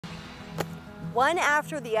One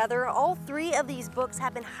after the other, all three of these books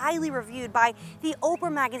have been highly reviewed by the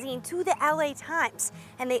Oprah magazine to the LA Times,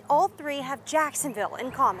 and they all three have Jacksonville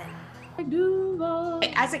in common.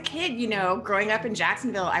 As a kid, growing up in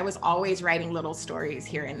Jacksonville, I was always writing little stories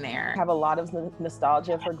here and there. I have a lot of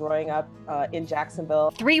nostalgia for growing up in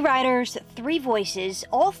Jacksonville. Three writers, three voices,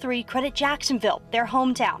 all three credit Jacksonville, their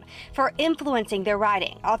hometown, for influencing their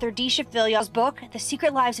writing. Author Deesha Philya's book, The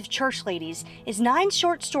Secret Lives of Church Ladies, is 9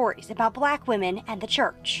 short stories about Black women and the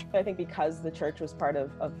church. I think because the church was part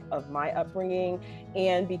of my upbringing,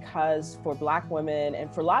 and because for Black women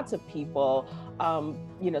and for lots of people,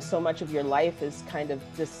 so much of your life is kind of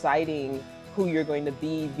deciding who you're going to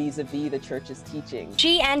be vis-a-vis the church's teaching.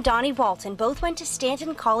 She and Donnie Walton both went to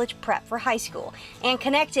Stanton College Prep for high school and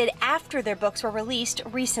connected after their books were released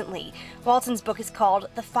recently. Walton's book is called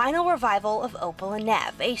The Final Revival of Opal and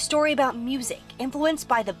Nev, a story about music influenced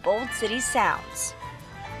by the bold city's sounds.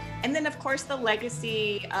 And then, of course, the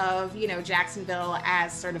legacy of, Jacksonville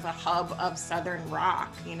as sort of a hub of Southern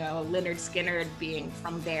rock, Leonard Skinner being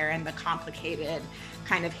from there and the complicated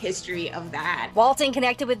kind of history of that. Walton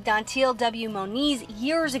connected with Dantil W. Moniz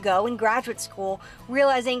years ago in graduate school,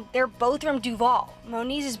 realizing they're both from Duval.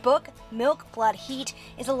 Moniz's book, Milk, Blood, Heat,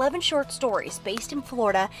 is 11 short stories based in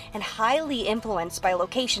Florida and highly influenced by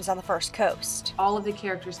locations on the First Coast. All of the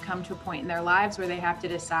characters come to a point in their lives where they have to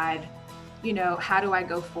decide, how do I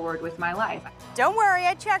go forward with my life? Don't worry,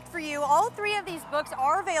 I checked for you. All three of these books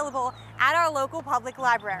are available at our local public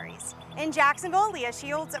libraries. In Jacksonville, Leah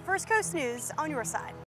Shields at First Coast News on your side.